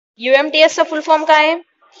UMTS चा फुल form काय आहे?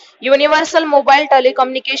 Universal mobile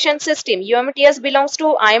telecommunication system. UMTS belongs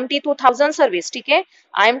to IMT 2000 service. ठीक आहे.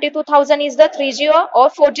 IMT 2000 इज द 3G और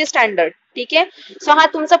 4G स्टँडर्ड. ठीक आहे. सो हा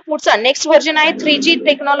तुमचा पुढचा नेक्स्ट व्हर्जन आहे. 3G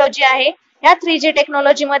टेक्नॉलॉजी आहे. या 3G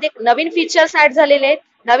टेक्नॉलॉजी मध्ये नवीन फीचर्स ऍड झालेले आहेत.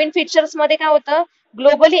 नवीन फीचर्स मध्ये काय होतं?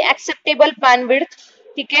 Globally acceptable bandwidth.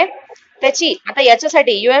 ठीक आहे. त्याची आता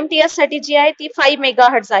याच्यासाठी UMTS साठी जी आहे ती 5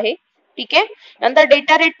 मेगाहर्ट्झ आहे. ठीक आहे. नंतर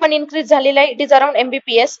डेटा रेट पण इन्क्रीज झालेला आहे. It is around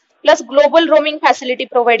MBPS plus global roaming facility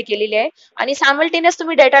provide केलेली आहे. आणि सायमल्टेनियस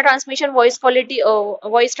तुम्ही data transmission, voice quality,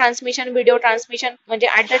 voice transmission, video transmission म्हणजे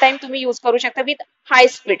ऍट द टाइम तुम्ही यूज करू शकता विथ हाय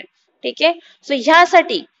स्पीड. ठीक आहे. सो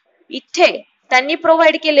ह्यासाठी इथे त्यांनी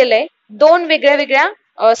प्रोव्हाइड केलेलं आहे दोन वेगळ्या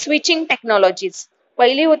वेगळ्या स्विचिंग टेक्नॉलॉजीज.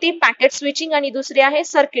 पहिली होती पॅकेट स्विचिंग आणि दुसरी आहे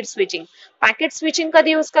सर्किट स्विचिंग. पॅकेट स्विचिंग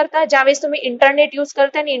कधी यूज करता? ज्यावेळेस तुम्ही इंटरनेट यूज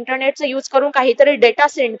करता आणि इंटरनेटचा यूज करून काहीतरी डेटा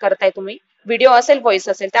सेंड करताय तुम्ही, व्हिडिओ असेल, व्हॉइस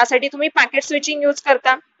असेल, त्यासाठी तुम्ही पॅकेट स्विचिंग यूज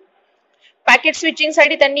करता. पॅकेट स्विचिंग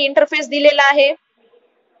साठी त्यांनी इंटरफेस दिलेला आहे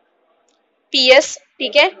PS.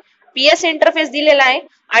 ठीक आहे. PS इंटरफेस दिलेला आहे.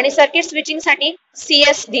 आणि सर्किट स्विचिंग साठी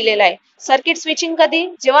CS दिलेला आहे. सर्किट स्विचिंग कधी?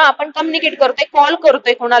 जेव्हा आपण कम्युनिकेट करतोय, कॉल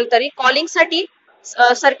करतोय कोणाला तरी, कॉलिंग साठी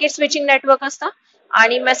सर्किट स्विचिंग नेटवर्क असतं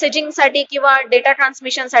आणि मेसेजिंग साठी किंवा डेटा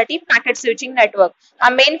ट्रान्समिशन साठी पॅकेट स्विचिंग नेटवर्क. हा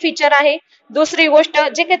मेन फीचर आहे. दुसरी गोष्ट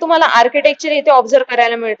जे काही तुम्हाला आर्किटेक्चर इथे ऑब्झर्व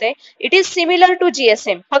करायला मिळते, it is similar to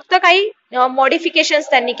GSM. फक्त काही मॉडिफिकेशन्स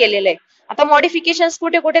त्यांनी केलेले आहे. आता मॉडिफिकेशन्स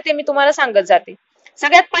कुठे कुठे ते मी तुम्हाला सांगत जाते.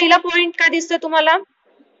 सगळ्यात पहिला पॉइंट काय दिसतोय तुम्हाला?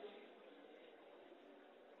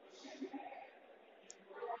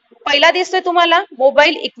 पहिला दिसतोय तुम्हाला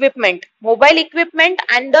mobile equipment. Mobile equipment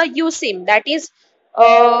and the USIM, that is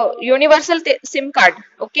universal SIM card.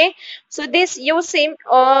 Okay, so this USIM,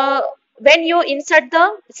 when you insert the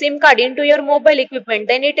SIM card into your mobile equipment,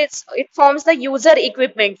 then it forms the user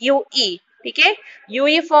equipment, UE. ठीक आहे.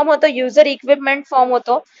 UE form होतो, user equipment form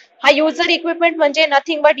होतो. हा user equipment म्हणजे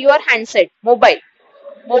nothing but your handset, mobile.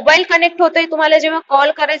 Mobile connect होतोय तुम्हाला जेव्हा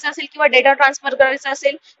call करायचा असेल किंवा डेटा ट्रान्सफर करायचा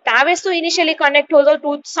असेल, त्यावेळेस तो इनिशियली कनेक्ट होतो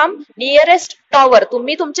टू सम नियरेस्ट टॉवर.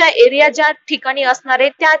 तुम्ही तुमच्या एरिया ज्या ठिकाणी असणार आहे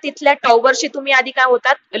त्या तिथल्या टॉवरशी तुम्ही आधी काय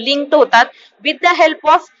होतात? लिंक्ड होतात with the help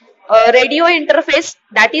of radio interface,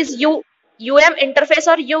 that is UM interface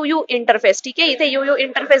और UU इंटरफेस. ठीक आहे. इथे UU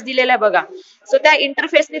इंटरफेस दिलेला आहे बघा. सो त्या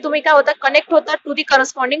इंटरफेसने तुम्ही काय होतात? कनेक्ट होतात to the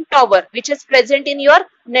corresponding tower which is present in your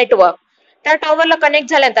network. त्या टॉवरला कनेक्ट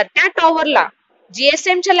झाल्यानंतर त्या टॉवरला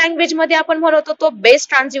GSM च्या लँग्वेज मध्ये आपण म्हणतो तो बेस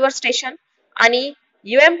ट्रान्सिव्हर स्टेशन आणि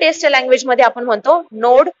UMTS च्या लँग्वेज मध्ये आपण म्हणतो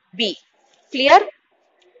नोड B. क्लिअर?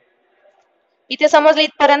 इथे समजलं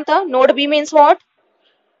इथपर्यंत? Node B means what?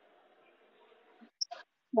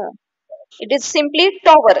 It is simply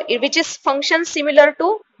tower which is function similar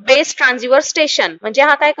to base ट्रान्सिव्हर station. म्हणजे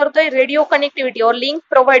हा काय करतोय? रेडिओ कनेक्टिव्हिटी और लिंक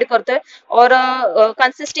प्रोव्हाइड करतोय और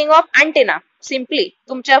कन्सिस्टिंग ऑफ अँटेना. सिम्पली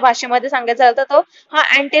तुमच्या भाषेमध्ये सांगायचं झालं तर तो हा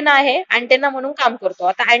अँटेना आहे, अँटेना म्हणून काम करतो.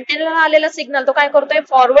 आता अँटेनाला आलेला सिग्नल तो काय करतोय?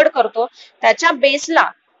 फॉरवर्ड करतो. त्याच्या बेसला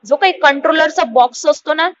जो काही कंट्रोलरचा बॉक्स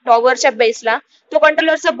असतो ना टॉवरच्या बेसला, तो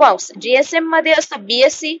कंट्रोलरचा बॉक्स GSM मध्ये असतो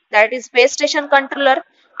BSC, that is base station controller.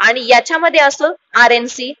 आणि याच्यामध्ये असतो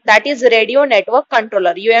RNC, that is radio network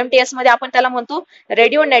controller. UMTS मध्ये आपण त्याला म्हणतो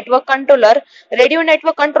radio network controller. Radio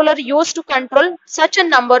network controller use to control such a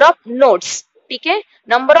number of nodes. ठीक आहे.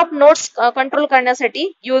 नंबर ऑफ नोड्स कंट्रोल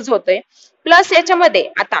करण्यासाठी यूज होतोय. प्लस याच्यामध्ये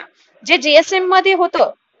आता जे GSM मध्ये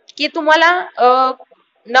होतं की तुम्हाला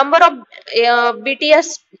नंबर ऑफ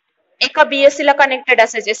BTS एका BSC ला कनेक्टेड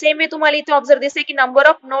असायचे, सेम मी तुम्हाला इथे ऑब्झर्व दिसते की number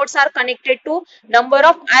of nodes R connected to number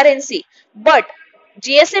of RNC. But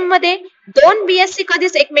GSM मध्ये दोन BSC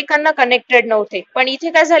कधीच एकमेकांना कनेक्टेड नव्हते. पण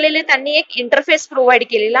इथे काय झालेले? त्यांनी एक इंटरफेस प्रोव्हाइड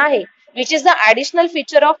केलेला आहे which is the additional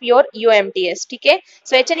feature of your UMTS. ठीक आहे.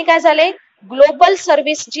 सो याच्याने काय झालंय? ग्लोबल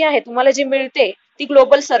सर्व्हिस जी आहे तुम्हाला जी मिळते ती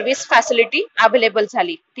ग्लोबल सर्व्हिस फॅसिलिटी अवेलेबल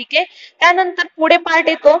झाली. ठीक आहे. त्यानंतर पुढे पार्ट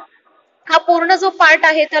येतो. हा पूर्ण जो पार्ट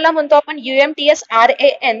आहे त्याला म्हणतो आपण UMTS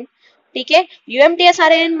RAN. ठीक आहे. UMTS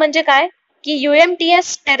RAN म्हणजे काय? की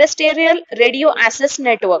UMTS terrestrial radio access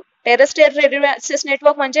network. Terrestrial radio access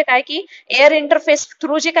network म्हणजे काय? की एअर इंटरफेस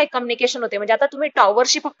थ्रू जे काही कम्युनिकेशन होते, म्हणजे आता तुम्ही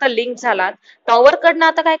टॉवरशी फक्त लिंक झालात, टॉवर कडनं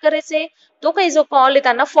आता काय करायचंय? तो काही जो कॉल आहे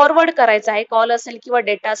त्यांना फॉरवर्ड करायचा आहे, कॉल असेल किंवा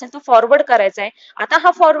डेटा असेल तो फॉरवर्ड करायचा आहे. आता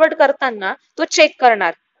हा फॉरवर्ड करताना तो चेक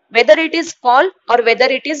करणार वेदर इट इज कॉल और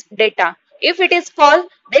whether it is data. If it is call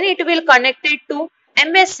then it will connected to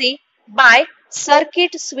MSC by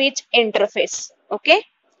circuit switch interface. Okay,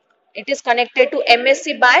 it is connected to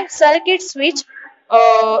MSC by circuit switch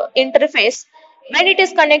interface. When it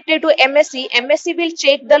is connected to MSC will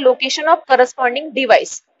check the location of corresponding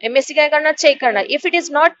device. MSC काय करणार? Check करणार. If it is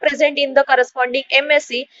not present in the corresponding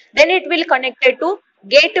MSC, then it will connected to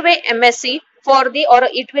gateway MSC for the, or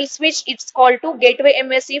it will switch its call to gateway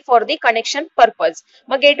MSC for the connection purpose.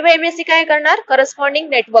 मग gateway MSC काय करणार, corresponding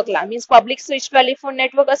network ला, means public switch telephone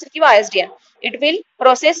network असेल किंवा ISDN, it will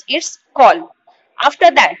process its call.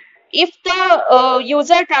 After that, if the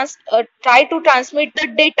user try to transmit the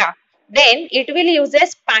data, then it will use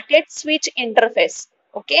as packet switch interface.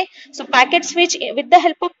 Okay, so packet switch, with the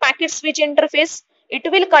help of packet switch interface, it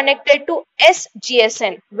will connect it to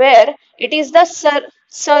SGSN, where it is the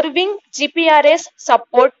serving GPRS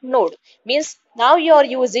support node. Means now you are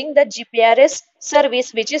using the GPRS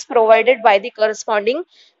service which is provided by the corresponding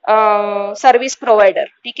service provider.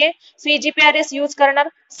 Okay, so ये GPRS use करणार.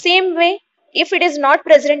 Same way, if it is not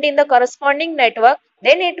present in the corresponding network,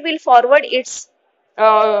 then it will forward its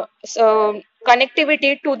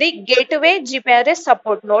connectivity to the gateway GPRS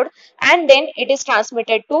support node, and then it is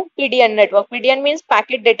transmitted to PDN network. PDN means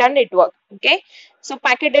packet data network. Okay, so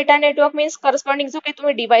packet data network means corresponding जो काही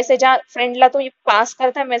तुम्ही device आहे ज्या फ्रेंडला तुम्ही pass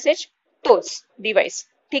करता message तोच device.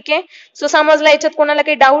 ठीक आहे, सो समजला याच्यात कोणाला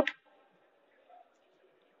काही डाऊट?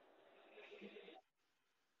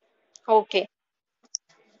 ओके,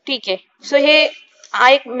 ठीक आहे. सो हे हा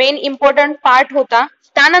एक मेन इम्पॉर्टंट पार्ट होता.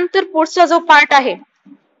 त्यानंतर पुढचा जो पार्ट आहे